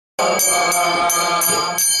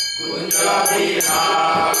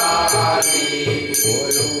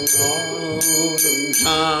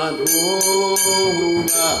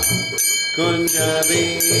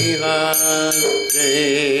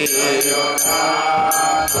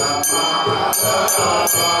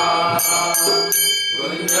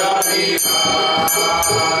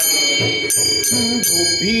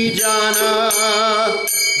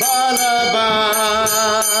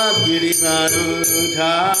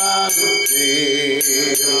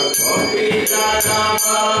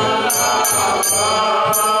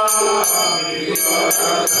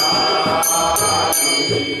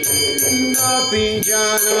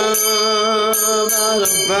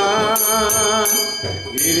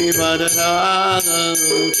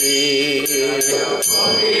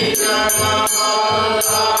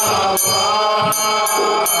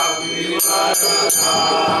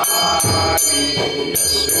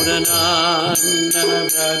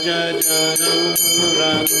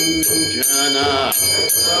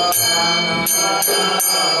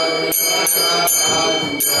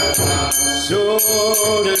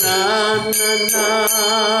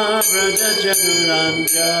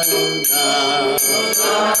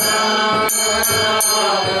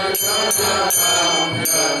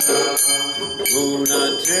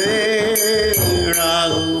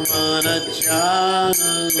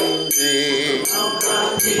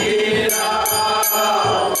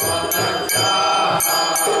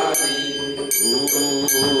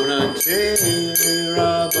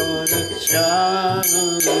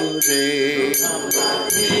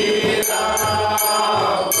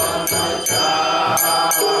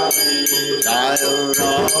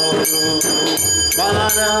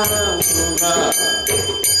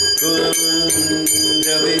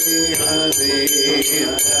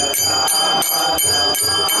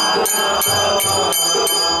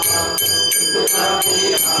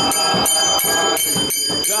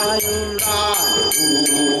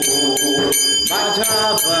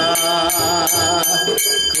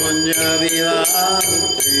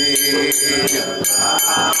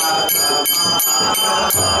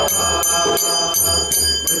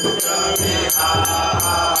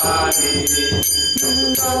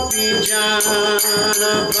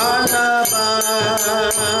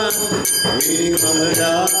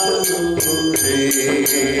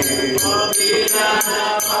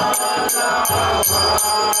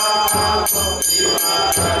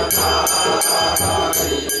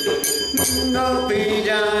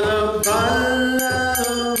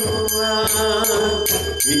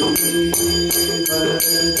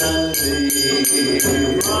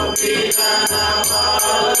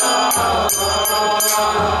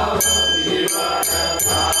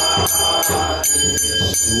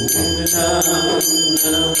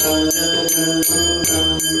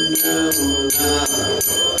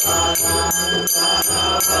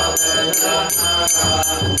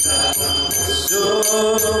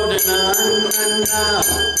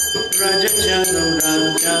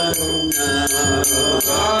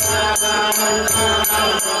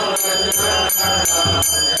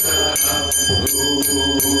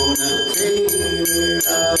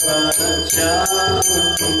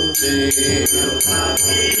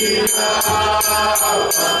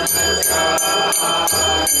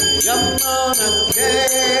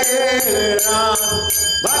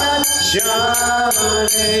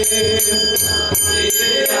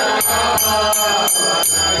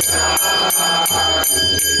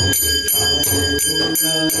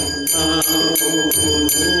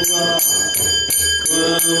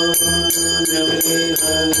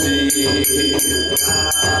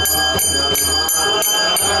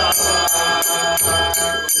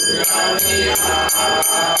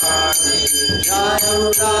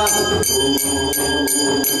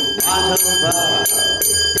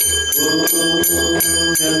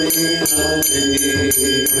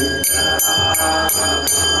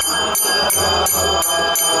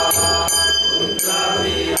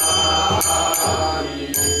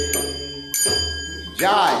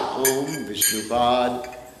Jai Om Vishnupad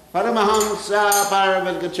Paramahamsa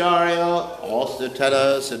Paramahansa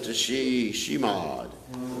Ostatara Satashi Shimad.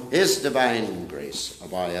 His Divine Grace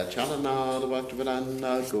Abhaya Chalana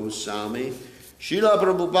Bhaktivedanta Goswami Srila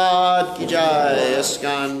Prabhupada Ki Jai,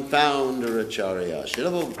 ISKCON Founder Acharya Srila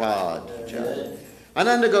Prabhupada Ki Jai,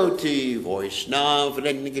 Ananda Goti Vaishnav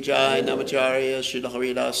Vrenda Ki Jai, Namacharya Srila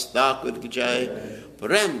Haridas Thakur Ki Jai,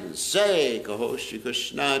 Prem Se Kaho Shri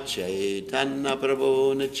Krishna Chaitanya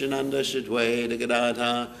Prabhu Nityananda Shadwaita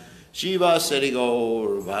Gadadha Shiva Sari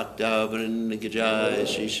Gaur Bhakta Vrinda Ki Jai,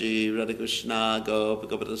 Shri Shri Radha Krishna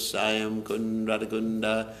Gopika Sayam Kund Radha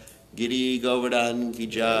Kunda Giri Govardhan ki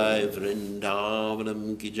jai,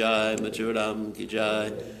 Vrindavanam ki jai, Mathuram ki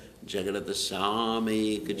jai, Jagannath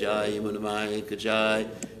Swami ki jai, Munamai ki jai,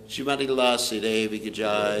 Shrimati Lasi Devi ki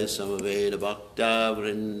jai, Samaveda Bhakta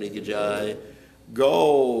Vrindi ki jai,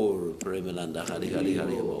 Gaur Premananda Hari Hari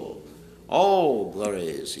Hari Bol. All glory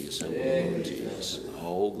is the assembled devotees.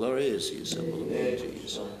 All glory is the assembled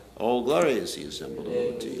devotees. All glory is the assembled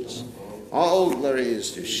devotees. All glory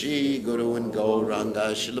is to Shri Guru and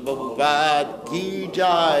Gauranga Srila Prabhupada ki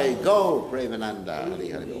jai. Go Premananda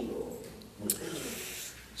Hari Hari Bol.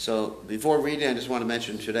 So before reading, I just want to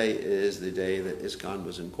mention today is the day that ISKCON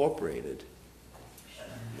was incorporated.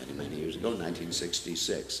 Many years ago,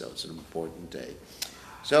 1966. So it's an important day.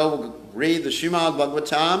 So we'll read the Srimad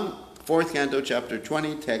Bhagavatam, 4th Canto, Chapter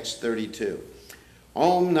 20, Text 32.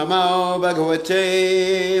 Om Namo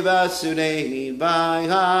Bhagavate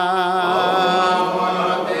Vasudevaya.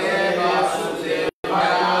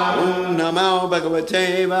 Om Namo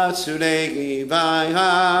Bhagavate Vasudevaya.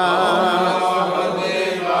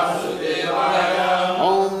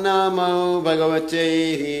 Om Namo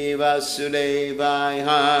Bhagavate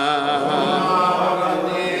Vasudevaya.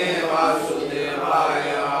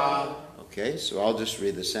 Okay, so I'll just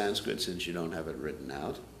read the Sanskrit since you don't have it written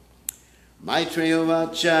out. Maitreya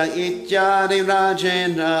vacha ityadi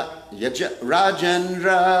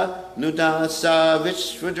Rajendra Nudasa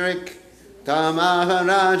Vishvadrik Tamaha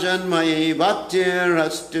Rajan Mayi Bhaktir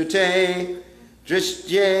Astute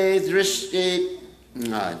Drishtye Drishti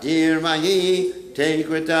Nadir Mayi Te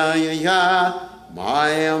Kritaya Ya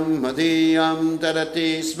Mayam Madhyam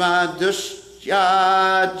Tadati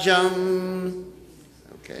Smadushyajam.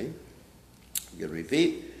 Okay, you can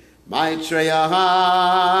repeat. Maitreya,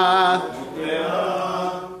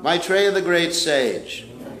 Maitreya the great sage,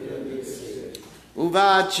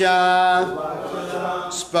 Uvacha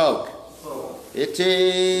spoke,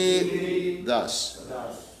 Iti thus,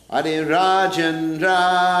 Adi Rajendra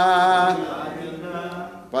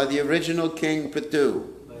by the original king Prithu,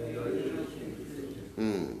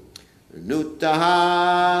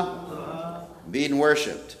 Nutaha being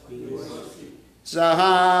worshipped,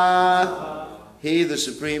 Saha he, the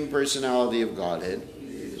Supreme Personality of Godhead,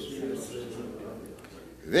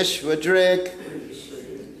 Vishvadrik,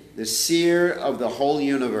 the seer of the whole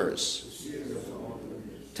universe,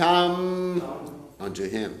 Tam, unto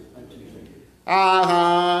him,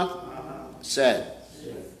 Aha, said,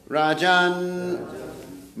 Rajan,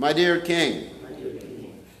 my dear king,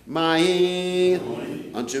 Mahi,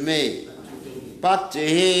 unto me,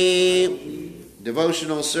 Bhakti,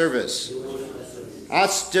 devotional service,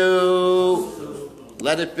 Astu,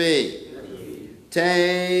 let it be.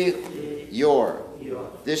 Te, your.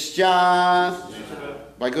 Dishya,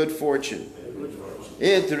 by good fortune.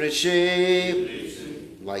 Idrishi,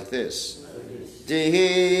 like this.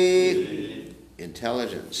 Dihi,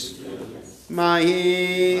 intelligence.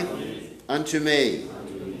 Mahi, unto me.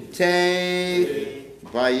 Te,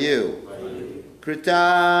 by you.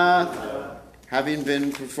 Krita, having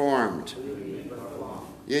been performed.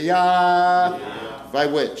 Yaya, by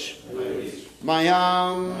which?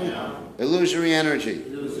 Mayam, illusory energy.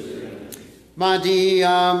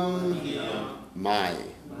 Madhyam, my.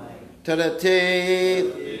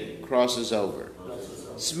 Tadate, crosses over.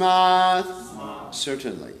 Smath,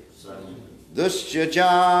 certainly.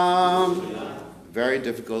 Dushjajam, very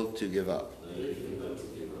difficult to give up.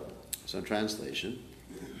 So translation.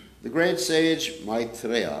 The great sage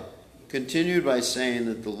Maitreya continued by saying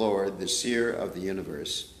that the Lord, the seer of the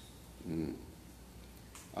universe,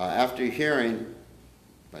 after hearing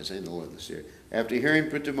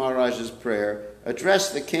Prithu Maharaj's prayer,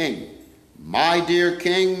 addressed the king, my dear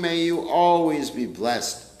king, may you always be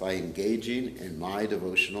blessed by engaging in my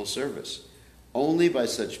devotional service. Only by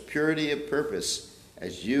such purity of purpose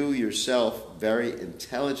as you yourself very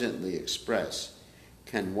intelligently express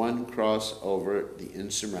can one cross over the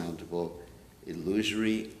insurmountable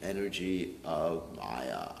illusory energy of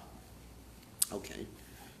Maya. Okay.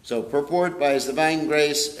 So, purport by His Divine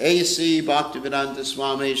Grace, A.C. Bhaktivedanta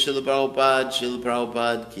Swami Srila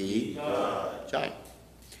Prabhupada ki jai.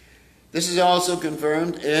 This is also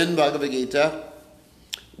confirmed in Bhagavad Gita,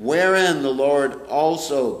 wherein the Lord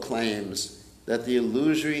also claims that the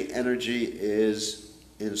illusory energy is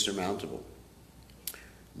insurmountable.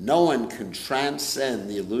 No one can transcend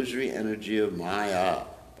the illusory energy of Maya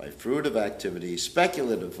by fruitive activity,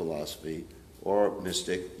 speculative philosophy, or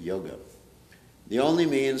mystic yoga. The only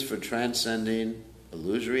means for transcending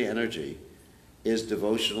illusory energy is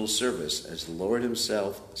devotional service, as the Lord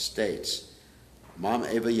Himself states, Mam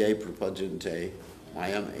eva ye prapajante,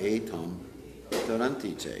 mayam etam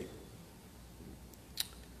tarantite.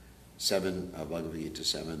 7, Bhagavad Gita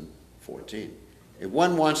 7, 14. If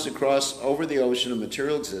one wants to cross over the ocean of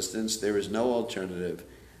material existence, there is no alternative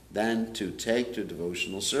than to take to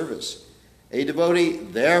devotional service. A devotee,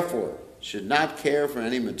 therefore, should not care for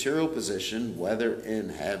any material position, whether in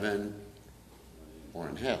heaven or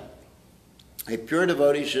in hell. A pure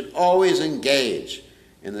devotee should always engage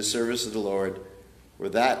in the service of the Lord, for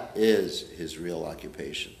that is his real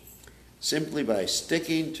occupation. Simply by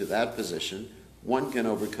sticking to that position, one can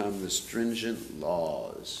overcome the stringent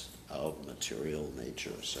laws of material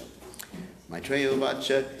nature. So, Maitreya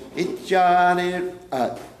Vacha Ijjani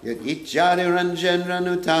Ranjan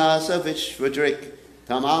Ranutasa Vishvadrik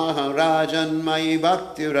Tamaha Rajan Mai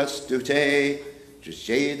Bhakti Rastute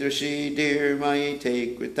Drishyadrashi Dir Mai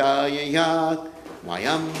Te Kritaya Yak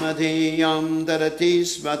Mayam Madhiyam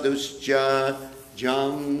Daratis Madusja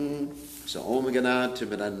Jam. So Om Gana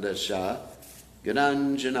Timiranda Shah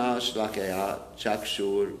Gananjana Shlakaya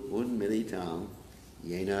Chakshur Unmilitam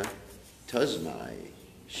Yena Tasmai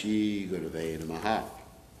Shri Gurave Namaha.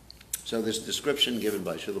 So this description given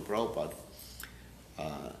by Srila Prabhupada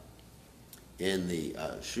in the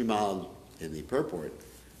Srimad, in the purport,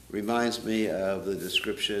 reminds me of the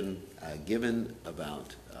description given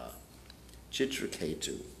about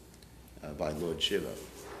Chitraketu by Lord Shiva.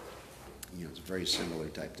 You know, it's a very similar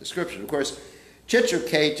type description. Of course,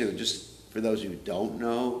 Chitraketu, just for those who don't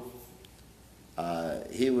know,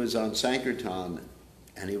 he was on Sankirtan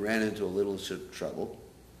and he ran into a little trouble.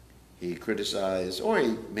 He criticized, or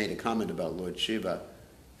he made a comment about Lord Shiva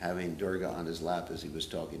having Durga on his lap as he was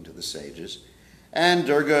talking to the sages. And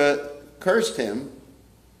Durga cursed him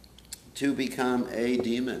to become a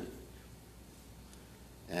demon.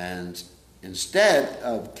 And instead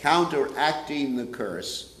of counteracting the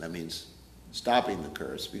curse, that means stopping the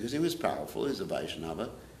curse, because he was powerful, he's a Vaishnava,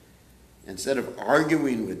 instead of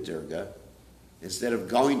arguing with Durga, instead of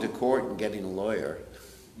going to court and getting a lawyer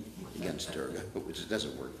against Durga, which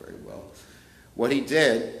doesn't work very well, what he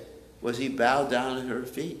did was he bowed down at her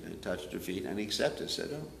feet and touched her feet and he accepted, said,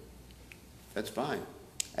 oh, that's fine.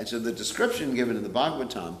 And so the description given in the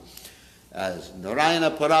Bhagavatam as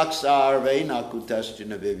Narayana Paraksarve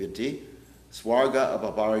Nakutasjana Vivyati Swarga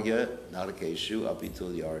Apapargya Narakeshu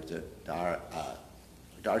Apitulyarta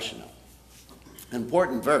Darshana.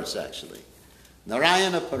 Important verse, actually.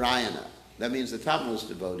 Narayana Parayana. That means the topmost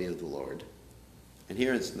devotee of the Lord. And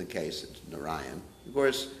here it's in the case, it's Narayan. Of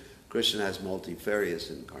course, Krishna has multifarious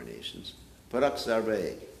incarnations.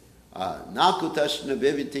 Paraksarve. Nakutashna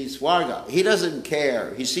Viviti Swarga. He doesn't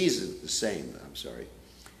care. He sees it the same. I'm sorry.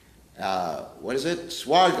 What is it?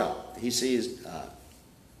 Swarga. He sees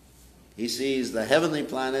the heavenly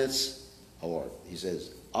planets, or he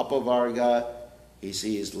says Apavarga. He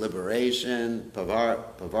sees liberation, Pavarga,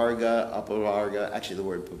 Apavarga. Actually, the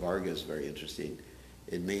word Pavarga is very interesting.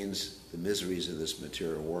 It means the miseries of this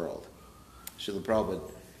material world. Srila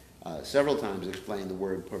Prabhupada several times explained the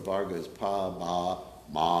word Pavarga as Pa, Ma,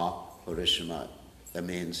 Ma, Harishama. That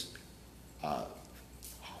means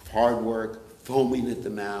hard work, foaming at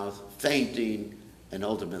the mouth, fainting, and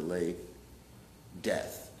ultimately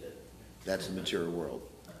death. That's the material world.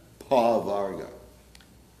 Pavarga.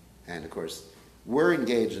 And of course, we're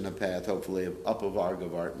engaged in a path, hopefully, of Apavarga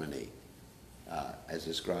Vartmani, as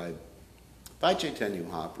described by Chaitanya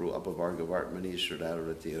Mahaprabhu, Apavarga Vartmani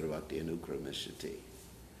Shradharati Ravati Anukramishati.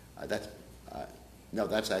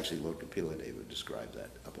 That's actually Lord Kapila Deva who described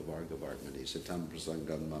that. Apavarga Vartmani Satam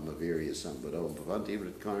Prasangam Mama Virya Sambhadam Bhavanti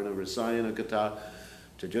Vritkarna Rasayana Kata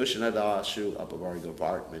Tajoshanadashu Apavarga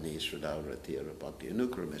Vartmani Shradharati Ravati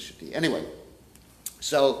Anukramishati. Anyway,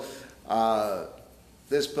 so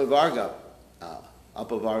this Pavarga,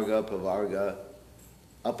 Apavarga, Pavarga,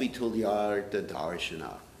 Apitulyarta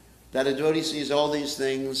Darshana, that a devotee sees all these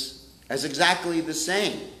things as exactly the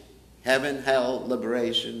same. Heaven, hell,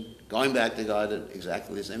 liberation, going back to God,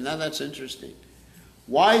 exactly the same. Now that's interesting.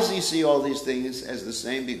 Why does he see all these things as the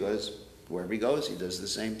same? Because wherever he goes, he does the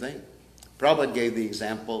same thing. Prabhupada gave the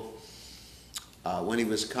example when he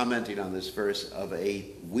was commenting on this verse of a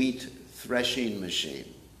wheat threshing machine.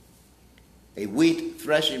 A wheat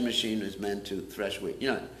threshing machine is meant to thresh wheat.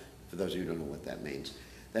 You know, for those of you who don't know what that means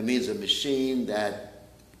a machine that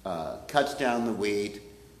cuts down the wheat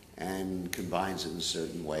and combines it in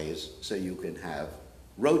certain ways so you can have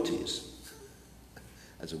rotis.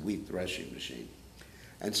 That's a wheat threshing machine.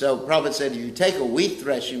 And so Prabhupada said, if you take a wheat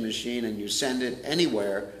threshing machine and you send it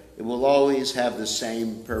anywhere, it will always have the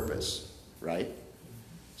same purpose, right?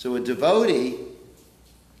 So a devotee,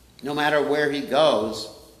 no matter where he goes,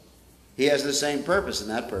 he has the same purpose, and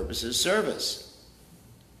that purpose is service.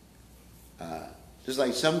 Just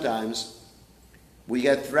like sometimes we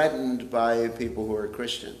get threatened by people who are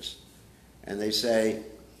Christians, and they say,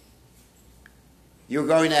 you're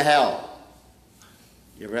going to hell.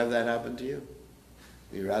 You ever have that happen to you?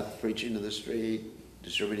 You're out preaching in the street,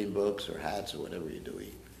 distributing books or hats or whatever you're doing.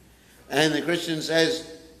 And the Christian says,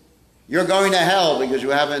 you're going to hell because you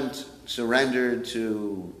haven't surrendered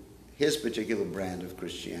to his particular brand of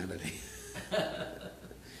Christianity.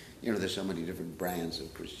 You know, there's so many different brands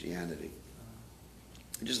of Christianity.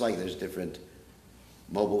 Just like there's different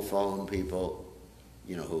mobile phone people,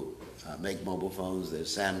 you know, who make mobile phones.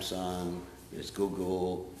 There's Samsung, there's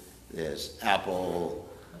Google, there's Apple.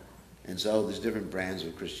 And so there's different brands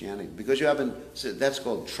of Christianity. Because you haven't, so that's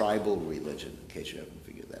called tribal religion, in case you haven't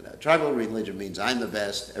figured that out. Tribal religion means I'm the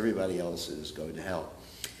best, everybody else is going to hell.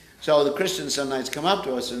 So the Christians sometimes come up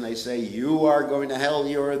to us and they say, you are going to hell,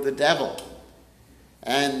 you're the devil.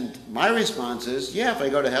 And my response is, yeah, if I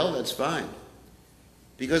go to hell, that's fine.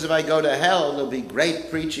 Because if I go to hell, there'll be great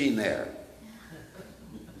preaching there.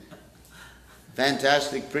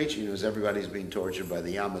 Fantastic preaching. As everybody's being tortured by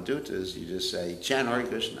the Yamadutas, you just say, chant Hare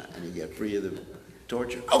Krishna, and you get free of the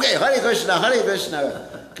torture. Okay, Hare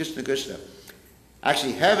Krishna, Krishna Krishna.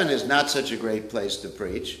 Actually, heaven is not such a great place to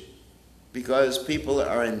preach because people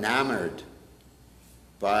are enamored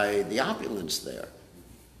by the opulence there.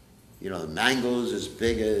 You know, the mangoes as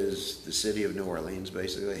big as the city of New Orleans,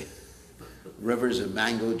 basically. Rivers of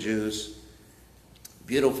mango juice.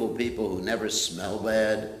 Beautiful people who never smell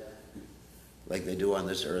bad, like they do on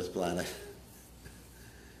this earth planet.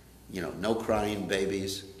 You know, no crying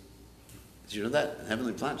babies. Did you know that? In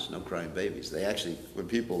heavenly planets, no crying babies. They actually, when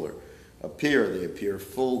people appear, they appear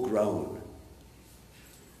full grown.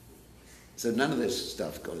 So none of this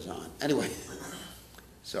stuff goes on. Anyway,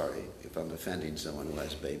 sorry if I'm offending someone who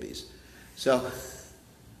has babies. So,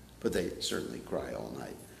 but they certainly cry all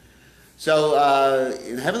night. So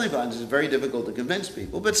in heavenly planets, it's very difficult to convince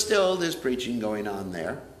people, but still there's preaching going on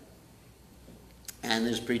there. And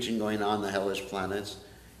there's preaching going on the hellish planets,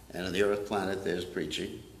 and on the earth planet there's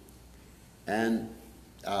preaching. And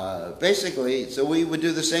basically, so we would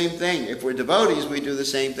do the same thing. If we're devotees, we do the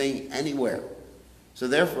same thing anywhere. So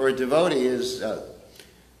therefore, a devotee is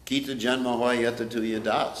Kita Janma Hoy Yata Tuya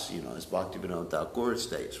Das, you know, as Bhaktivinoda Thakur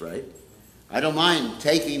states, right? I don't mind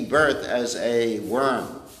taking birth as a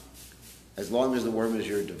worm, as long as the worm is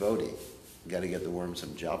your devotee. You got to get the worm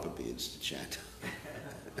some japa beads to chant.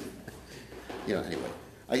 You know, anyway,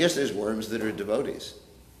 I guess there's worms that are devotees.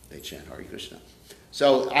 They chant Hare Krishna.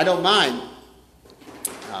 So I don't mind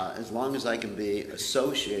as long as I can be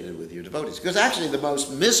associated with your devotees. Because actually the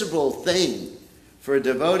most miserable thing for a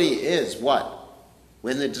devotee is what?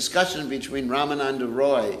 When the discussion between Ramananda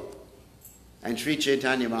Roy and Sri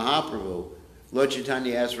Chaitanya Mahaprabhu, Lord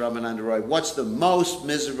Chaitanya asked Ramananda Roy, what's the most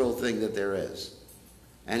miserable thing that there is?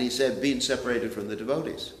 And he said, being separated from the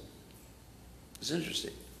devotees. It's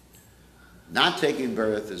interesting. Not taking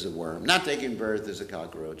birth as a worm, not taking birth as a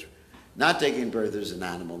cockroach, not taking birth as an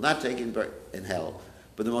animal, not taking birth in hell,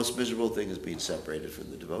 but the most miserable thing is being separated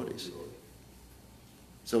from the devotees.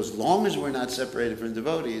 So as long as we're not separated from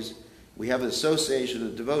devotees, we have an association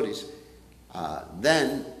of devotees,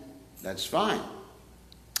 then that's fine.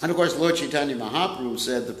 And of course, Lord Chaitanya Mahaprabhu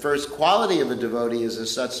said the first quality of a devotee is a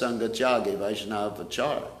satsanga tyage vaishnava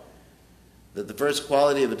vachara. That the first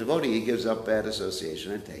quality of a devotee, he gives up bad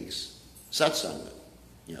association and takes satsanga,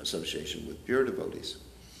 you know, association with pure devotees.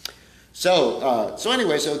 So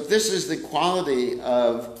anyway, so this is the quality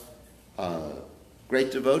of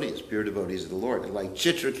great devotees, pure devotees of the Lord, like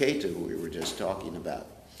Chitraketu, who we were just talking about.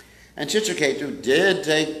 And Chitraketu did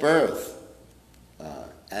take birth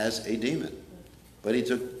as a demon, but he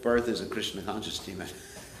took birth as a Krishna conscious demon.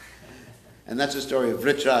 And that's the story of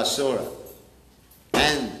Vritrasura.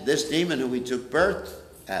 And this demon who he took birth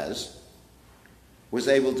as was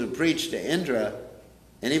able to preach to Indra,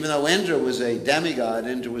 and even though Indra was a demigod,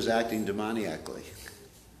 Indra was acting demoniacally.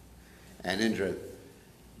 And Indra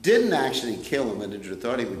didn't actually kill him, and Indra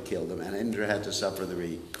thought he would kill him, and Indra had to suffer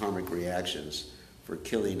the karmic reactions for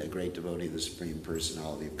killing a great devotee of the Supreme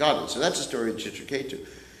Personality of Godhead. So that's the story of Chitraketu.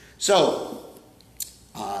 So,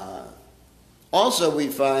 also we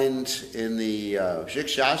find in the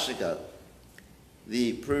Shikshashika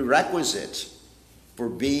the prerequisite for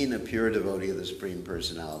being a pure devotee of the Supreme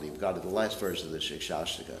Personality of God, at the last verse of the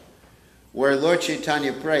Shikshashika, where Lord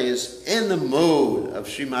Chaitanya prays in the mood of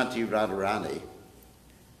Srimati Radharani,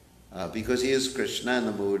 because he is Krishna in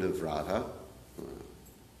the mood of Radha,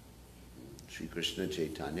 Sri Krishna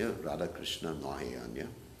Chaitanya, Radha Krishna Mahayanya.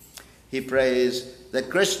 He prays that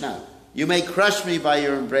Krishna, you may crush me by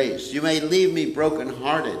your embrace, you may leave me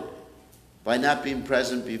broken-hearted by not being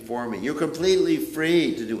present before me. You're completely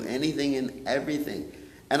free to do anything and everything,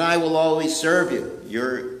 and I will always serve you.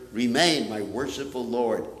 You remain my worshipful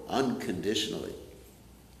Lord unconditionally.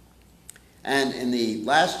 And in the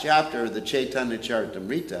last chapter of the Chaitanya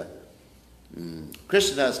Charitamrita,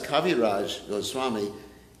 Krishnadas Kaviraj Goswami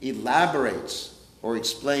elaborates or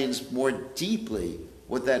explains more deeply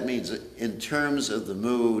what that means in terms of the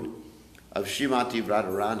mood of Srimati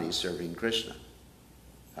Radharani serving Krishna.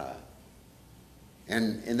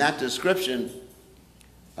 And in that description,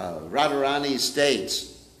 Radharani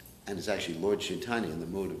states, and it's actually Lord Chaitanya in the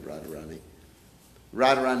mood of Radharani,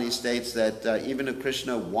 Radharani states that even if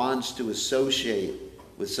Krishna wants to associate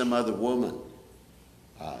with some other woman,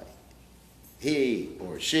 he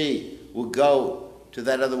or she will go to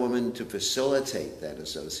that other woman to facilitate that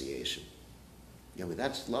association.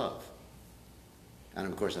 That's love. And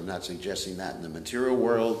of course, I'm not suggesting that in the material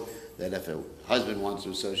world, that if a husband wants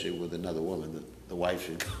to associate with another woman, the wife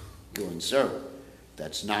should go and serve.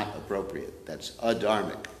 That's not appropriate. That's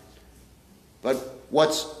adharmic. But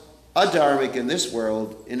what's adharmic in this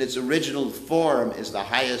world, in its original form, is the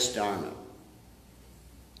highest dharma.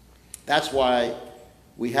 That's why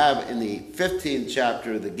we have in the 15th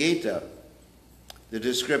chapter of the Gita the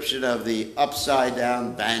description of the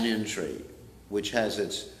upside-down banyan tree, which has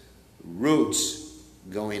its roots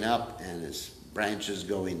going up and its branches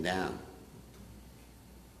going down.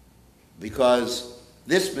 Because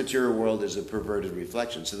this material world is a perverted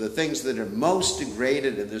reflection. So the things that are most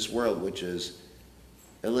degraded in this world, which is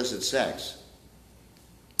illicit sex,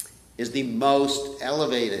 is the most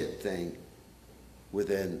elevated thing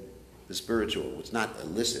within the spiritual. It's not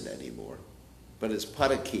illicit anymore, but it's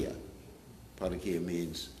padakiya. Padakiya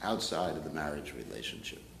means outside of the marriage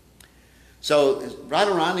relationship. So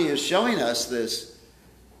Radharani is showing us this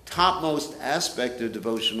topmost aspect of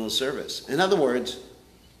devotional service. In other words,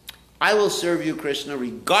 I will serve you, Krishna,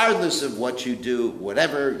 regardless of what you do,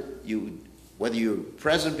 whether you're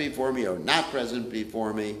present before me or not present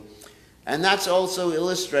before me. And that's also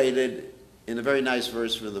illustrated in a very nice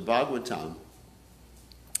verse from the Bhagavatam,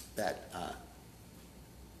 that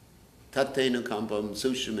Tattenu kampam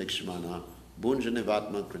sushamikshmana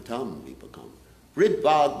bunjanivatma kritam vipakam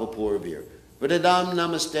ridbag vapurvir vidadam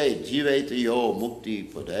namaste jiveta yo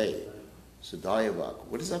mukti pade sadayavak.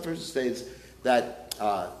 What does that verse say? It's that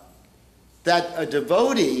a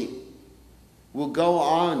devotee will go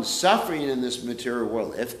on suffering in this material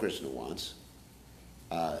world, if Krishna wants.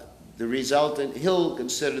 The resultant, he'll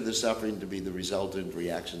consider the suffering to be the resultant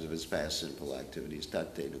reactions of his past sinful activities.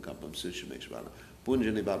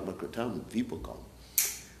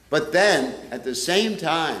 But then, at the same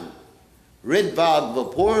time, Ridbag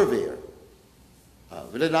Vapurvir,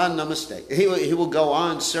 Vidadan Namaste, he will go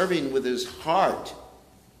on serving with his heart,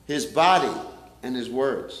 his body, and his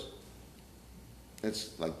words.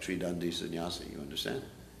 That's like Tridandi Sannyasa, you understand?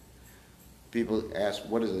 People ask,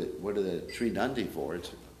 what are the Tridandi for?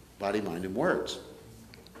 It's body, mind, and words.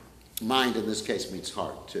 Mind in this case means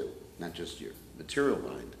heart too, not just your material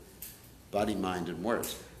mind. Body, mind, and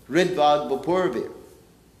words. Ridbag Vapurvir.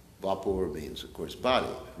 Vapur means, of course, body.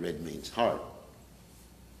 Rid means heart.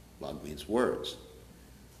 Bhag means words.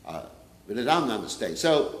 Vidadam Namaste.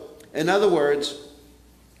 So, in other words,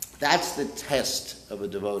 that's the test of a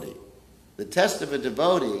devotee. The test of a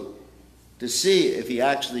devotee to see if he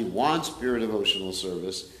actually wants pure devotional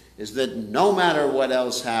service is that no matter what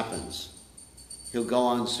else happens, he'll go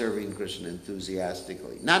on serving Krishna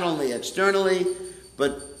enthusiastically. Not only externally,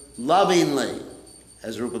 but lovingly,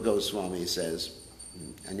 as Rupa Goswami says,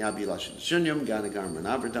 Anyabilashan Shunyam Ganakarma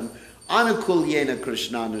Navratam Anukulyena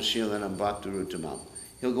Krishnanushilanam Bhaktarutamam.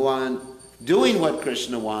 He'll go on doing what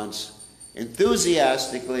Krishna wants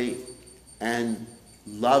enthusiastically and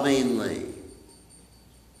lovingly.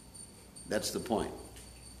 That's the point.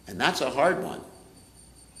 And that's a hard one.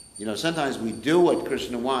 You know, sometimes we do what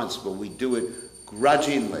Krishna wants, but we do it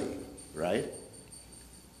grudgingly, right?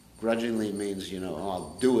 Grudgingly means,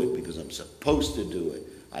 I'll do it because I'm supposed to do it.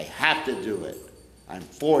 I have to do it. I'm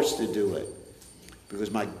forced to do it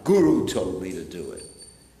because my guru told me to do it.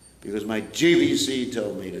 Because my GBC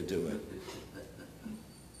told me to do it.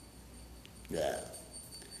 Yeah.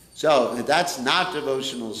 So that's not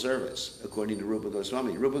devotional service, according to Rupa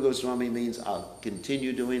Goswami. Rupa Goswami means I'll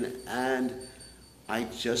continue doing it, and I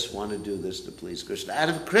just want to do this to please Krishna.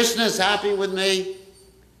 And if Krishna is happy with me,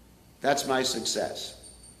 that's my success.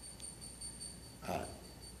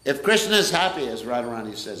 If Krishna is happy, as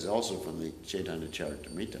Radharani says also from the Chaitanya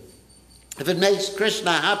Charitamrita, if it makes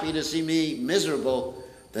Krishna happy to see me miserable,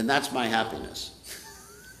 then that's my happiness.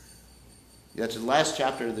 That's the last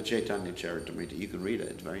chapter of the Chaitanya Charitamrita. You can read it.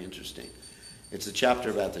 It's very interesting. It's a chapter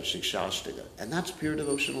about the Shikshashtaka. And that's pure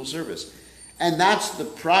devotional service. And that's the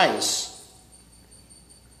price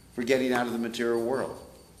for getting out of the material world.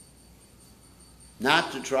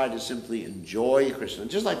 Not to try to simply enjoy Krishna.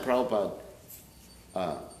 Just like Prabhupada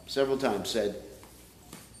several times said,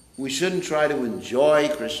 we shouldn't try to enjoy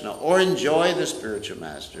Krishna or enjoy the spiritual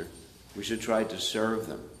master. We should try to serve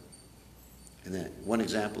them. And then one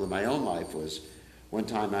example of my own life was one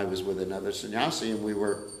time I was with another sannyasi and we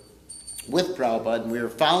were with Prabhupada and we were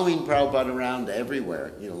following Prabhupada around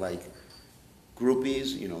everywhere, like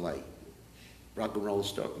groupies, like rock and roll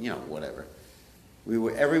star, whatever. We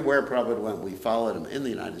were everywhere Prabhupada went, we followed him in the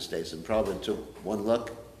United States, and Prabhupada took one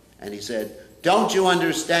look and he said, "Don't you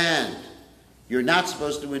understand? You're not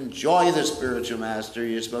supposed to enjoy the spiritual master,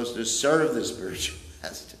 you're supposed to serve the spiritual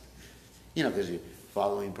master." Because you're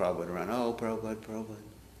following Prabhupada around, oh, Prabhupada,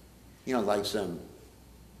 Prabhupada. Like some,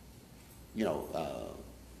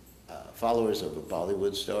 followers of a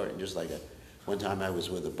Bollywood star. And just like one time I was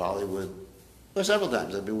with a Bollywood, well, several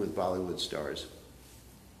times I've been with Bollywood stars.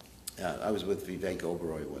 I was with Vivek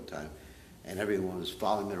Oberoi one time, and everyone was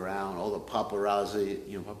following me around, all the paparazzi.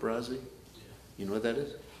 Paparazzi? You know what that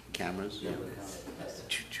is? Cameras? Yeah.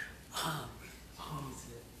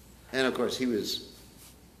 And of course he was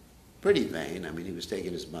pretty vain. I mean, he was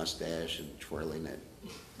taking his mustache and twirling it.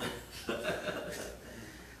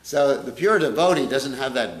 So the pure devotee doesn't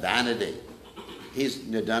have that vanity. He's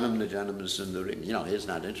nidanam nijanam sundarim. He's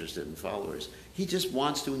not interested in followers. He just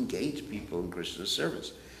wants to engage people in Krishna's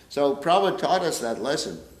service. So Prabhupada taught us that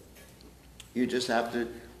lesson. You just have to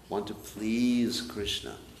want to please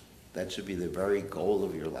Krishna. That should be the very goal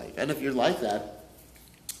of your life. And if you're like that,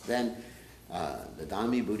 then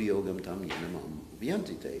dadami buddhi yogam tam yanamam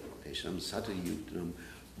vyantite tesham satayutnam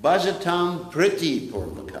bhajatam priti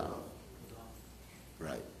purvakam.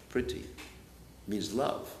 Right, priti means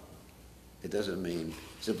love. It doesn't mean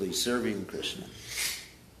simply serving Krishna.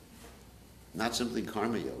 Not simply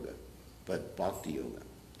karma yoga, but bhakti yoga.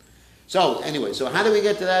 So anyway, so how do we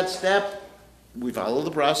get to that step? We follow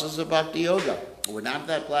the process of bhakti yoga. We're not at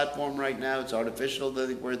that platform right now. It's artificial to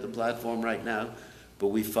think we're at the platform right now. But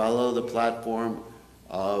we follow the platform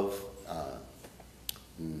of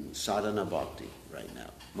sadhana bhakti right now.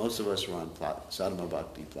 Most of us are on sadhana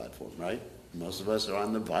bhakti platform, right? Most of us are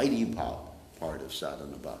on the Vaidhi part of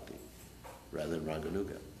sadhana bhakti, rather than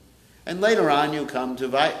Raganuga. And later on you come to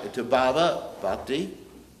Bhava bhakti,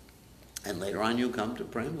 and later on you come to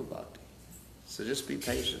Prema bhakti. So just be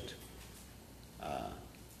patient.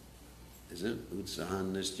 Isn't it?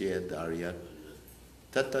 Utsahan nishchaya daryat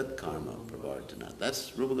tatat karma pravartana.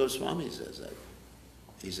 That's Rupa Goswami says that.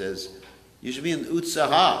 He says, you should be in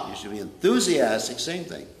utsaha, you should be enthusiastic, same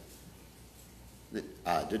thing.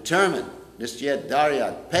 Determined, nishchaya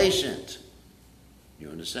daryat, patient. You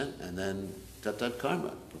understand? And then tatat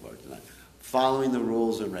karma pravartana. Following the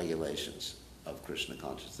rules and regulations of Krishna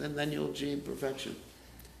consciousness. And then you'll achieve perfection.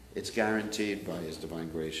 It's guaranteed by His divine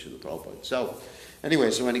grace and the Prabhupada. So,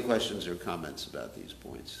 anyway, so any questions or comments about these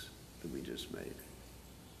points that we just made?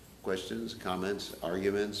 Questions, comments,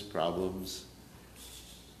 arguments, problems,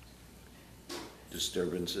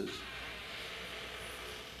 disturbances?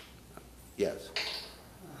 Yes?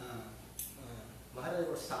 Maharaj,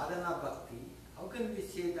 about sadhana bhakti, how can we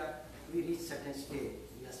say that we reach certain state?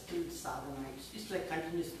 We are still sadhana, it's like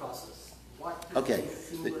continuous process. Okay.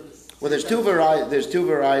 Well, there's two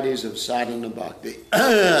varieties of sadhana bhakti.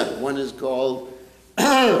 One is called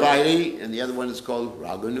Vaidhi, and the other one is called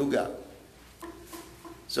Raganuga.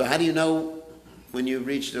 So how do you know when you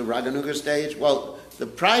reach the Raganuga stage? Well, the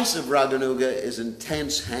price of Raganuga is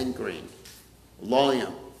intense hankering,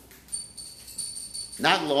 loyum.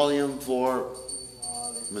 Not loyum for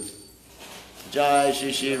Jai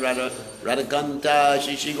Shishi Radhakanta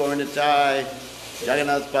Shishi Gauranitai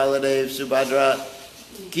Jagannath Baladev Subhadra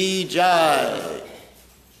Ki Jai.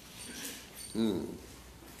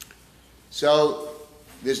 So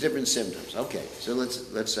there's different symptoms. Okay, so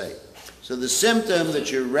let's say. So the symptom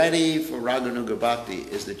that you're ready for Raganuga Bhakti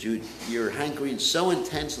is that you're hankering so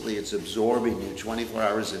intensely it's absorbing you 24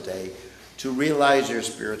 hours a day to realize your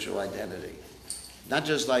spiritual identity. Not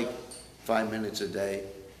just like 5 minutes a day,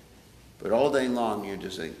 but all day long you're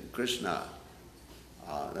just saying, Krishna,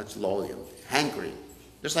 that's loyum, hankering.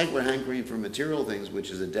 Just like we're hankering for material things,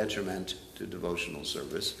 which is a detriment to devotional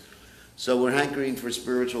service. So we're hankering for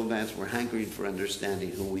spiritual advance, we're hankering for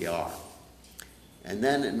understanding who we are. And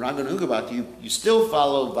then in Raganuga Bhakti, you still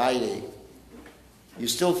follow Vaidhi. You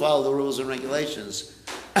still follow the rules and regulations,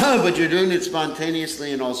 but you're doing it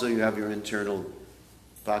spontaneously, and also you have your internal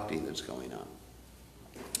bhakti that's going on.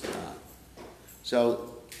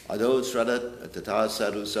 So, ado sradat tata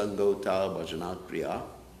sadhu sango ta bhajanat priya.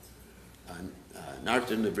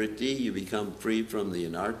 Narta nivritti, you become free from the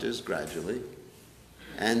anartas gradually.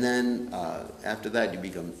 And then after that you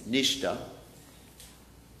become nishta.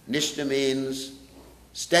 Nishta means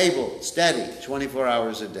stable, steady, 24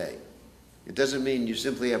 hours a day. It doesn't mean you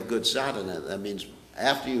simply have good sadhana. That means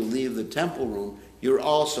after you leave the temple room, you're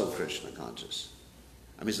also Krishna conscious.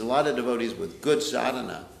 I mean, there's a lot of devotees with good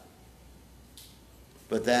sadhana,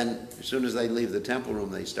 but then as soon as they leave the temple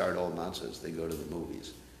room, they start all nonsense. They go to the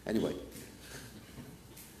movies. Anyway,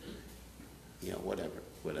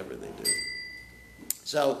 whatever they do.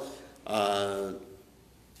 So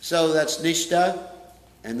that's nishta,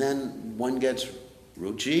 and then one gets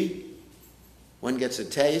ruchi, one gets a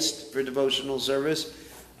taste for devotional service.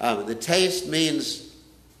 The taste means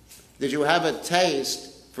that you have a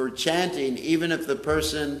taste for chanting, even if the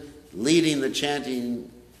person leading the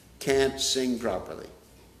chanting can't sing properly.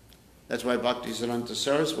 That's why Bhaktisiddhanta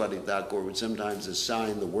Saraswati Thakur would sometimes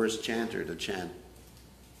assign the worst chanter to chant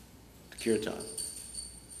kirtan.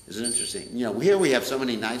 Isn't it interesting? Here we have so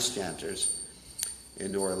many nice chanters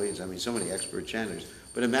in New Orleans. I mean, so many expert chanters.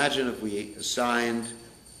 But imagine if we assigned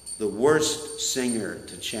the worst singer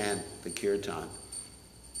to chant the kirtan.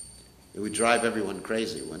 It would drive everyone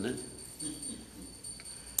crazy, wouldn't it?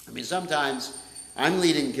 I mean, sometimes I'm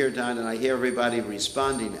leading kirtan and I hear everybody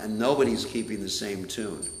responding and nobody's keeping the same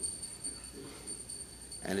tune.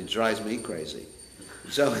 And it drives me crazy.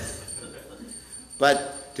 So,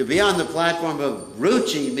 but to be on the platform of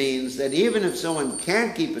ruchi means that even if someone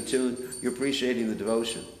can't keep a tune, you're appreciating the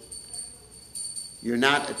devotion. You're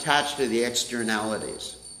not attached to the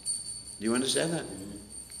externalities. Do you understand that?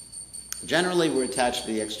 Generally, we're attached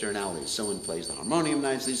to the externalities. Someone plays the harmonium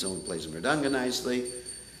nicely, someone plays the mridanga nicely,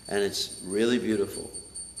 and it's really beautiful.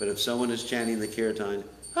 But if someone is chanting the kirtan,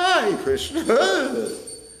 Hare Krishna,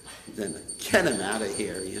 then get him out of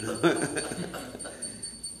here,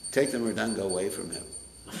 Take the mridanga away from him.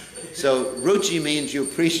 So ruchi means you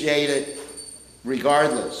appreciate it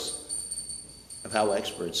regardless of how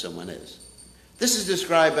expert someone is. This is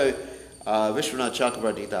described by Vishwanath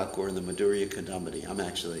Chakravarti Thakur in the Madhurya Kadambini. I'm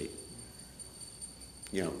actually,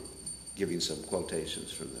 giving some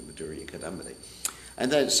quotations from the Madhurya Kadambini.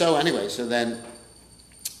 And then,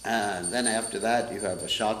 then after that, you have a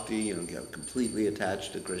Shakti, you have completely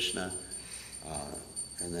attached to Krishna.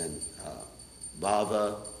 And then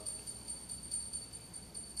Bhava.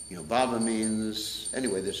 Bhava means,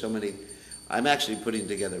 anyway, there's so many. I'm actually putting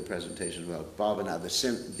together a presentation about Bhava now. The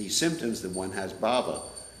symptoms that one has Bhava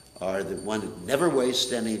are that one never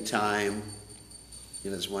wastes any time.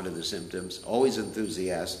 It's one of the symptoms. Always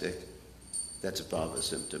enthusiastic. That's a Bhava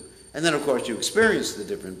symptom. And then, of course, you experience the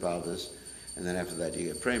different Bhavas. And then after that, you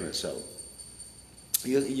get prema. So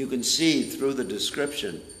you can see through the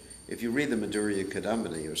description, if you read the Madhurya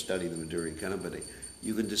Kadambini or study the Madhurya Kadambini,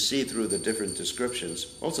 you can just see through the different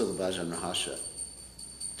descriptions, also the Bhajan Rahasya,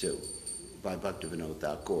 too, by Bhaktivinoda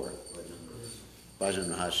Thakur. Bhajan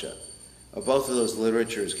Rahasya. Both of those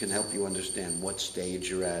literatures can help you understand what stage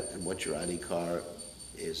you're at and what your adhikar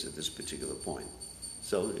is at this particular point.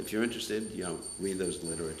 So if you're interested, read those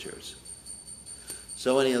literatures.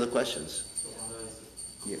 So any other questions?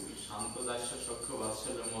 Yeah. What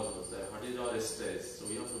is our stage? So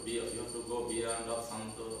you have to go beyond of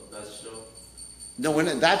Santo Dasya. No,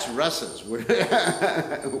 that's rasas.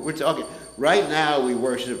 We're talking right now. We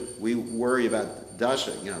worry about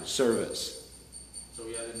dasha, service. So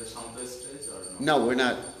we are in the Santo stage, or no? No, we're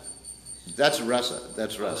not. That's rasa.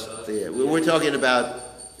 That's rasa. We're talking about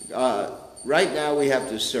right now. We have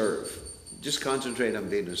to serve. Just concentrate on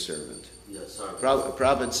being a servant. Yes, sorry.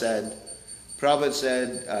 Prabhupada said,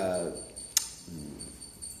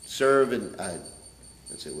 serve and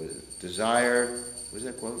let's see, what is it? Desire. What was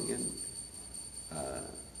that quote again?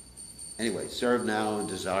 Anyway, serve now and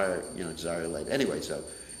desire, desire later. Anyway, so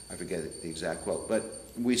I forget the exact quote, but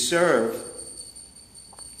we serve,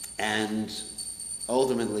 and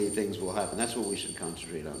ultimately things will happen. That's what we should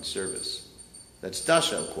concentrate on: service. That's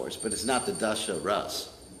dasha, of course, but it's not the dasha ras.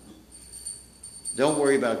 Don't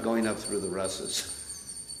worry about going up through the rasas.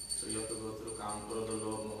 So you have to go through Kama, Krodha,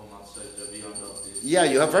 Lobha, Matsarya, beyond of this.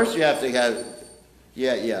 Yeah, first you have to have,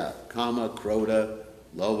 Kama, Krodha,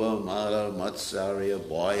 Lobha, Mada, Matsarya,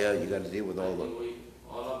 Boya. You got to deal with all of them.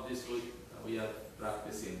 All of this we are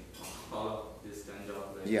practicing. All of this kind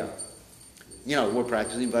of. Yeah. We're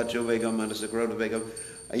practicing Vacho Vegam, Manasa Krodha Vegam.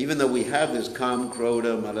 Even though we have this Kam,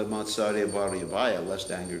 Krodha, Mada, Matsarya, Bharya, Bhaya,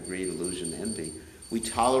 lust, anger, greed, illusion, envy, we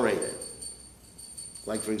tolerate it.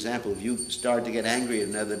 Like, for example, if you start to get angry at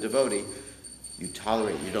another devotee, you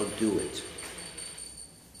tolerate, you don't do it.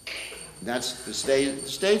 That's the stage. The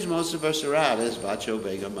stage most of us are at is Vacho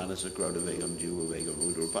Vegam, Manasa Krodha Vegam, Jiva Vegam,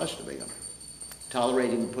 Rudra Pashta Vegam.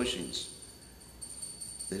 Tolerating the pushings,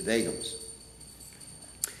 the Vegams.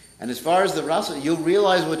 And as far as the rasa, you'll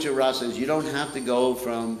realize what your rasa is. You don't have to go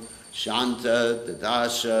from Shanta, the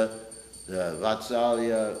Dasha, the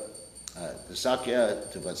Vatsalya, the Sakya,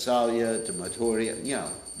 to Vatsalya, to Madhurya. You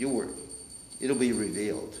know, it'll be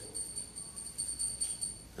revealed.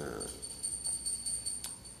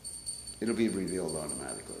 It'll be revealed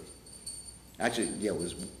automatically. Actually, yeah, it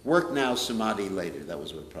was work now, samadhi later. That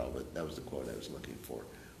was the quote I was looking for.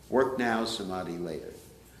 Work now, samadhi later.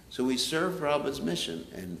 So we serve Prabhupada's mission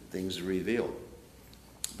and things are revealed.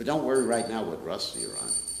 But don't worry right now what rust you're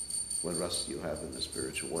on. What rust you have in the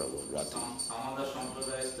spiritual world. What rati. Some other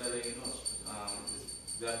Sampradaya style,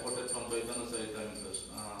 they are quoted from Chaitanya Charitamrita.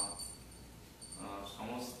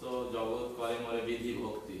 সমস্ত জগৎ করে মরে বিধি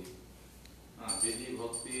ভক্তি বিধি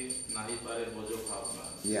ভক্তি নাহি পারে বোঝো ভাবনা.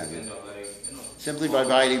 Simply by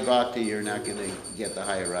Vaidhi Bhakti you're not going to get the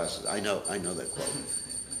higher rasa. I know that quote.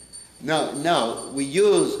 No, we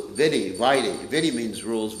use Vidhi, Vaidhi. Vidhi means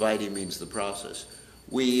rules, Vaidhi means the process.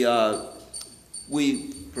 We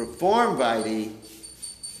perform Vaidhi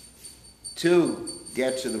to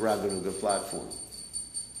get to the Raganuga platform.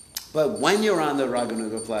 But when you're on the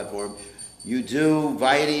Raganuga platform, you do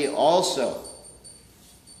Vaidhi also.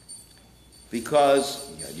 Because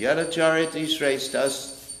yada chariti shreshtas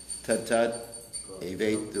tatat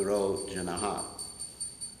evet duro janaha.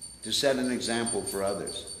 To set an example for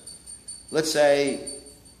others. Let's say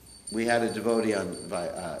we had a devotee on,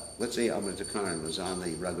 let's say Amritakaran was on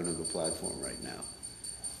the Raganuga platform right now.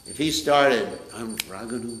 If he started, I'm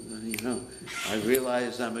Raganuga, I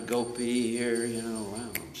realize I'm a gopi here, wow.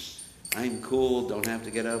 I'm cool, don't have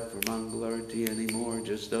to get up for Mangalarti anymore,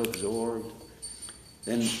 just absorbed.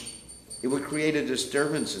 Then it would create a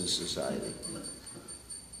disturbance in society.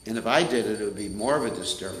 And if I did it, it would be more of a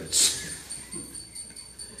disturbance.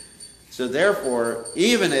 So therefore,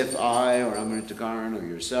 even if I or Amritakaran or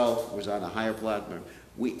yourself was on a higher platform,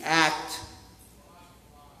 we act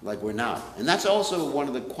like we're not. And that's also one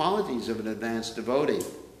of the qualities of an advanced devotee,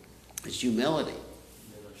 is humility.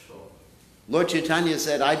 Lord Chaitanya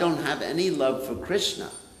said, I don't have any love for Krishna.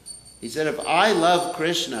 He said, if I love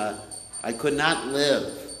Krishna, I could not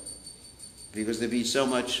live, because there'd be so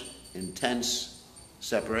much intense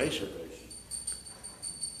separation.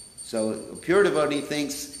 So a pure devotee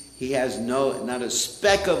thinks he has not a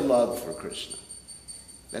speck of love for Krishna.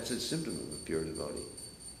 That's a symptom of a pure devotee.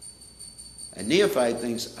 A neophyte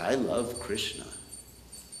thinks, I love Krishna.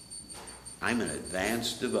 I'm an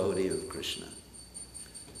advanced devotee of Krishna.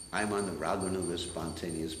 I'm on the Raganuga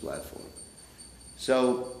spontaneous platform.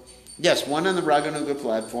 So, yes, one on the Raganuga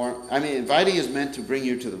platform. I mean, Vaidhi is meant to bring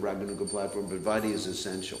you to the Raganuga platform, but Vaidhi is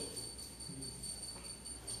essential.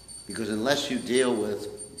 Because unless you deal with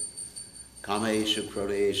Kamesha,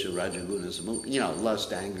 Krodesha, Rajagunas,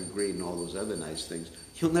 lust, anger, greed, and all those other nice things,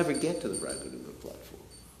 you'll never get to the Raganuga platform.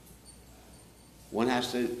 One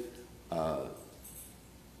has to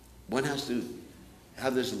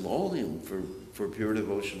have this volume for pure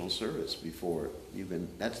devotional service before you can.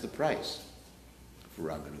 That's the price for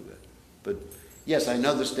Raganuga. But yes, I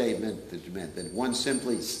know the statement that you meant, that one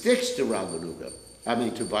simply sticks to Raganuga.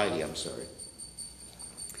 To Vaidhi, I'm sorry.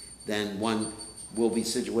 Then one will be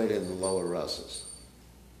situated in the lower rasas.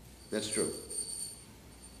 That's true.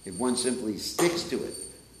 If one simply sticks to it.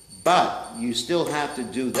 But you still have to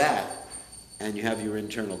do that, and you have your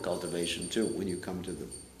internal cultivation too when you come to the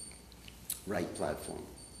right platform.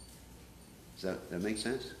 Does that make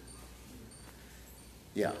sense?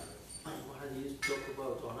 Yeah. Maharaj, you talk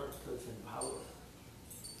about anarthas and bhava.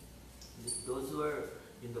 Those who are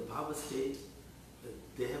in the bhava stage,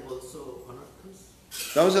 they have also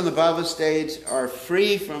anarthas? Those in the bhava stage are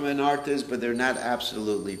free from anarthas, but they're not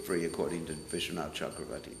absolutely free, according to Vishwanath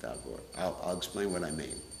Chakravarti Thakur. I'll explain what I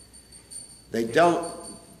mean. They've dealt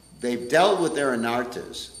with their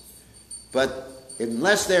anarthas, but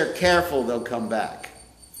unless they're careful, they'll come back.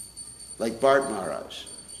 Like Bart Maharaj.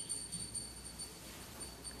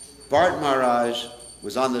 Bart Maharaj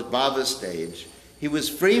was on the bhava stage. He was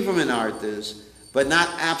free from anarthas, but not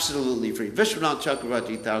absolutely free. Vishwanath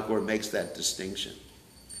Chakravarti Thakur makes that distinction.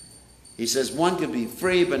 He says one can be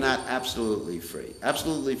free, but not absolutely free.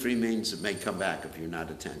 Absolutely free means it may come back if you're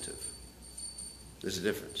not attentive. There's a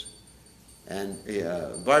difference. And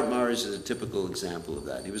Bart Maharaj is a typical example of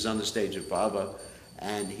that. He was on the stage of bhava,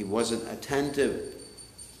 and he wasn't attentive.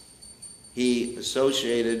 He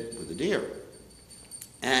associated with the deer.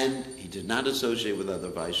 And he did not associate with other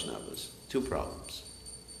Vaishnavas. Two problems.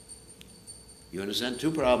 You understand?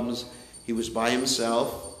 Two problems. He was by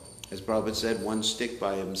himself. As Prabhupada said, one stick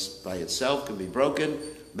by itself can be broken.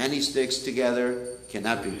 Many sticks together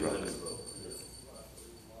cannot be broken.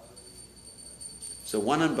 So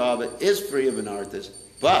one on bhava is free of anarthas,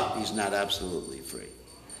 but he's not absolutely free.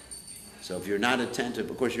 So So if you're not attentive,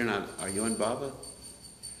 of course you're not, are you on Baba?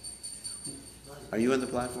 Are you on the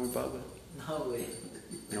platform, Baba? No way.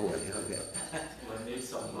 No way, okay. We need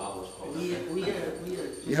some Baba. We are.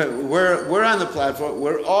 Yeah, we're on the platform,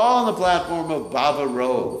 we're all on the platform of Baba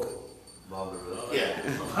Rogue. Baba Rogue.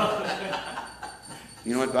 Yeah.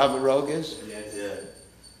 You know what Baba Rogue is? Yes. Yeah.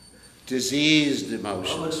 Diseased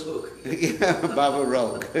emotions. Yeah, Baba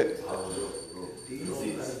Rogue.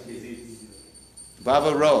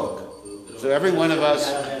 Baba Rogue. So every one of us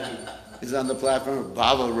is on the platform of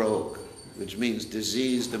Baba Rogue, which means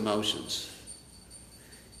diseased emotions.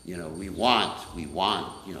 You know, we want,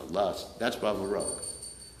 lust. That's Baba Rogue.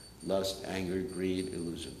 Lust, anger, greed,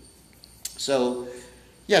 illusion. So,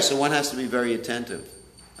 so one has to be very attentive.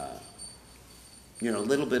 A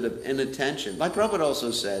little bit of inattention. Like Prabhupada also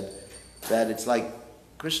said that it's like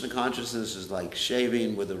Krishna consciousness is like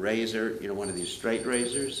shaving with a razor, one of these straight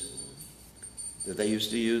razors that they used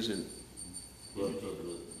to use. And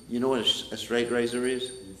you know what a straight razor is?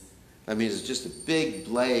 I mean, it's just a big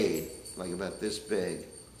blade, like about this big.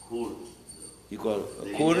 Cool. You call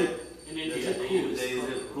it a kur? In India, they use. There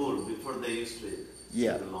is a cool before they used to.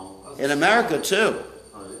 Yeah. In America too.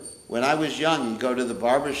 Oh, yeah. When I was young, you go to the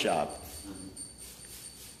barber shop.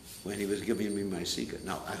 When he was giving me my secret.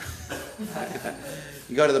 No.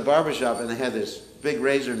 You go to the barber shop and they had this big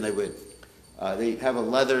razor and they have a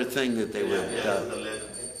leather thing that they would... the leather.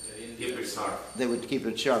 Keep it sharp. They would keep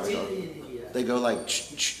it sharp. They go like...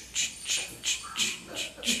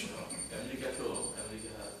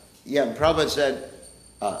 Yeah, and Prabhupada said,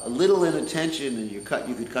 a little inattention and you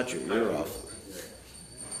could cut your ear off.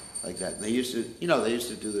 Like that. And they used to, they used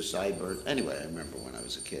to do the sideburn. Anyway, I remember when I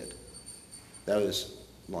was a kid. That was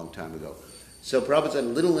a long time ago. So Prabhupada said, a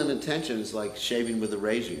little inattention is like shaving with a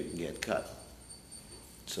razor, you can get cut.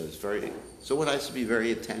 So one has to be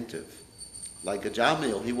very attentive. Like a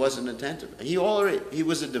Jamil, he wasn't attentive. He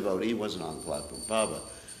was a devotee, he wasn't on the platform, Baba.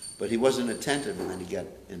 But he wasn't attentive and then he got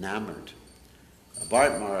enamored.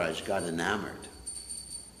 Bharat Maharaj got enamored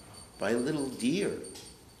by a little deer,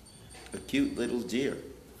 a cute little deer.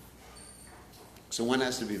 So one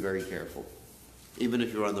has to be very careful, even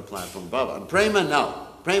if you're on the platform. Baba, and Prema, no.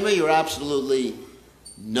 Prema, you're absolutely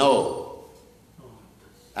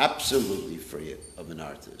absolutely free of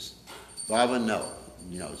anarthas. Baba, no.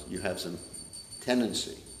 You have some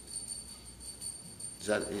tendency.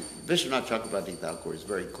 Vishwanath Chakrabarti Thakur is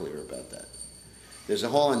very clear about that. There's a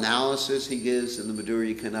whole analysis he gives in the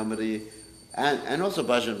Madhurya Kanamati and also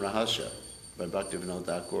Bhajan Rahasya by Bhaktivinoda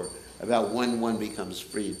Thakur about when one becomes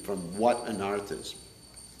freed from what anarthas.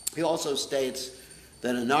 He also states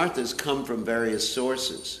that anarthas come from various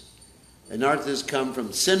sources. Anarthas come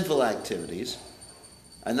from sinful activities.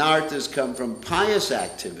 Anarthas come from pious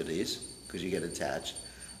activities, because you get attached.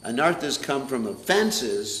 Anarthas come from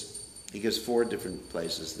offenses. He gives 4 different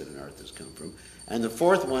places that anarthas come from. And the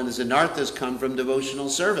 4th one is anarthas come from devotional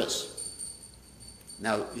service.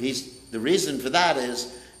 Now, the reason for that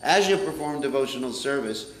is, as you perform devotional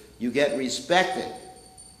service, you get respected.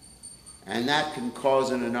 And that can cause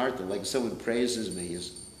an anartha. Like someone praises me,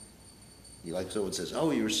 like someone says,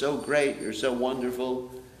 oh, you're so great, you're so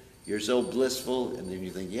wonderful, you're so blissful. And then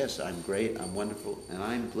you think, yes, I'm great, I'm wonderful, and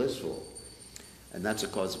I'm blissful. And that's a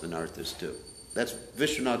cause of anarthas too. That's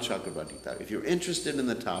Vishwanath Chakrabarti. If you're interested in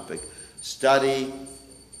the topic, study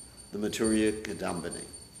the Madhurya Kadambini.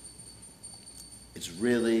 It's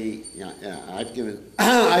really, I've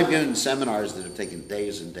given seminars that have taken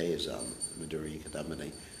days and days on Madhurya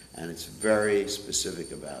Kadambini, and it's very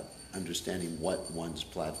specific about understanding what one's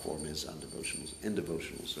platform is in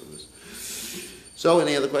devotional service. So,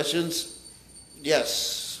 any other questions?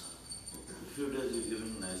 Yes. A few days you've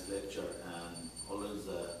given a nice lecture, and always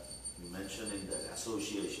mentioning that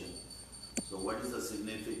association. So what is the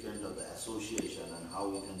significance of the association and how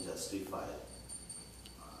we can justify it?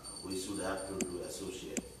 We should have to do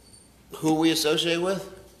associate. Who we associate with?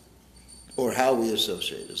 Or how we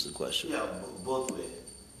associate is the question. Yeah, both ways,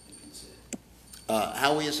 you can say.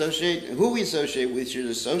 How we associate, who we associate, we should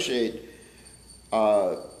associate,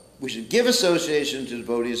 we should give association to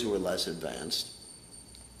devotees who are less advanced.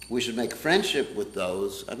 We should make friendship with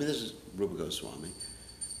those, this is Rupa Goswami,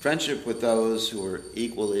 friendship with those who are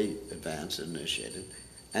equally advanced and initiated,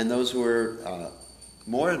 and those who are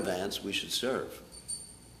more advanced we should serve.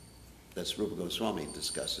 That's Rupa Goswami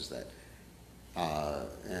discusses that.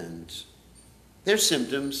 And there's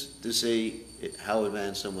symptoms to see how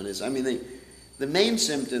advanced someone is. The main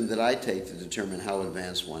symptom that I take to determine how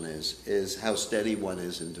advanced one is how steady one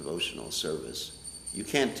is in devotional service. You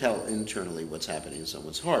can't tell internally what's happening in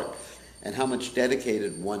someone's heart and how much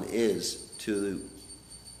dedicated one is to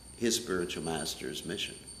his spiritual master's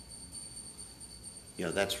mission.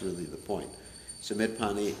 that's really the point.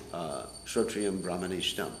 Samitpani Shrotriyam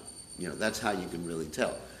Brahmanishtam. That's how you can really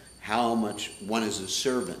tell how much one is a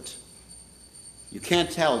servant. You can't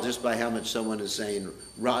tell just by how much someone is saying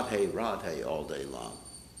Radhe, Radhe all day long.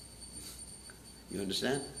 You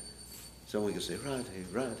understand? Someone can say Radhe,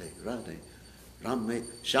 Radhe, Radhe, Ramme,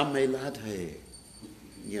 Shamme Ladhe.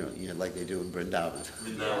 Like they do in Vrindavan.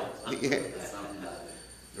 Yeah.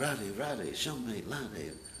 Radhe, Radhe, Shamme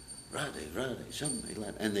Ladhe, Radhe, Radhe, Shamme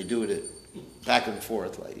Ladhe. And they do it back and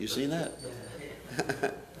forth. Like, you seen that?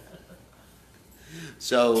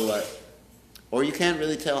 So, or you can't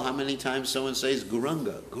really tell how many times someone says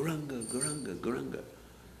Guranga, Guranga, Guranga, Guranga.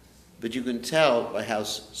 But you can tell by how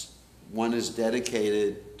one is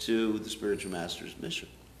dedicated to the spiritual master's mission.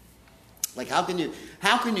 Like, how can you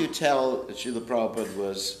tell that Srila Prabhupada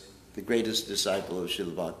was the greatest disciple of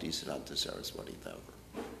Srila Bhaktisiddhanta Saraswati Thakur?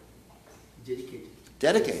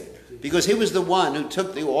 Dedicated. Because he was the one who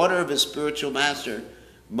took the order of his spiritual master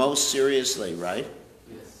most seriously, right?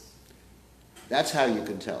 Yes. That's how you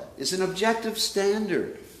can tell. It's an objective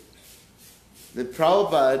standard. That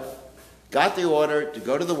Prabhupada got the order to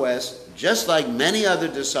go to the West, just like many other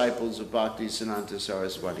disciples of Bhaktisiddhanta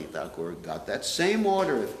Saraswati Thakur got that same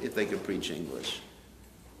order if they could preach English.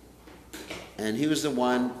 And he was the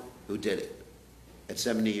one who did it at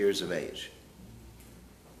 70 years of age.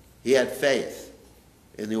 He had faith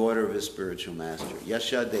in the order of his spiritual master.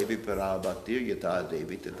 Yasha Devi Para Bhaktir Yata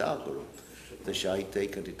Devi Tata Guru Tashaite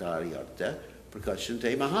Katitari Arta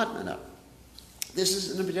Prakashante Mahatmana. This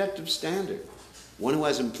is an objective standard. One who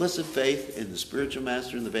has implicit faith in the spiritual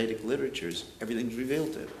master and the Vedic literatures, everything's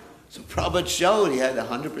revealed to him. So Prabhupada showed he had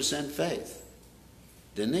 100% faith.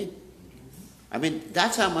 Didn't he? I mean,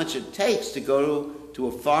 that's how much it takes to go to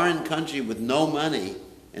a foreign country with no money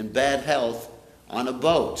and bad health on a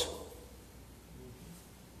boat.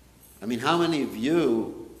 I mean, how many of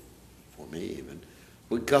you, for me even,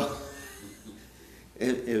 would go,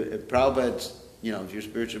 if Prabhupada, if your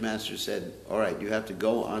spiritual master said, all right, you have to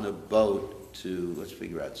go on a boat to, let's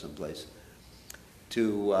figure out someplace,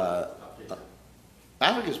 to,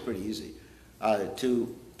 Africa's pretty easy,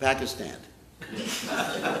 to Pakistan.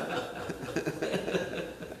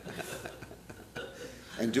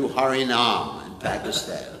 And do Harinam in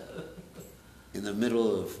Pakistan, in the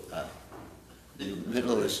middle of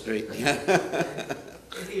the street.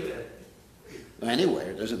 Anywhere,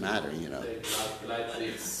 it doesn't matter,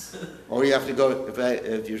 Or you have to go,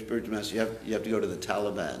 if you're spiritual master, you have to go to the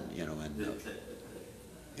Taliban,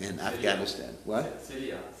 in Afghanistan. What?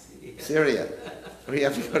 Syria. Or you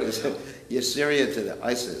have to go to Syria to the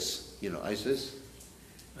ISIS, ISIS,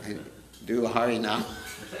 and do a Harinam.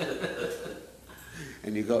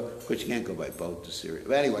 And you go, but you can't go by boat to Syria.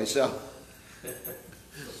 But anyway, so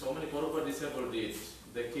many Prabhupada disciples did.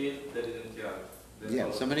 They killed, they didn't kill.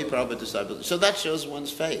 Yeah, so many Prabhupada disciples. So that shows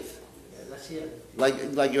one's faith.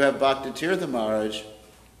 Like you have Bhaktitirtha Maharaj,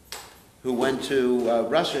 who went to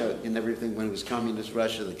Russia and everything when it was communist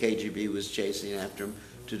Russia. The KGB was chasing after him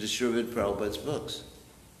to distribute Prabhupada's books.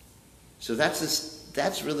 So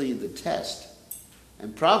that's really the test.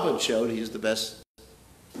 And Prabhupada showed he's the best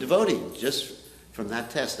devotee just from that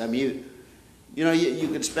test. I mean, you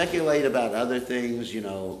can speculate about other things,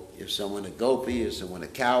 if someone a gopi, is someone a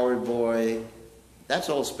coward boy. That's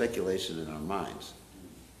all speculation in our minds.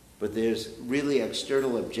 But there's really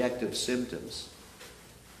external objective symptoms.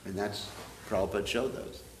 And Prabhupada showed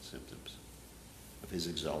those symptoms of his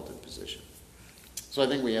exalted position. So I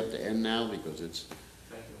think we have to end now because it's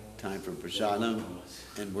time for prasadam,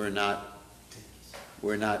 and we're not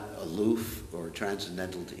aloof or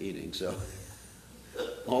transcendental to eating. So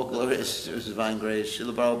all glories to His divine grace.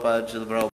 Srila Prabhupada, Srila Prabhupada.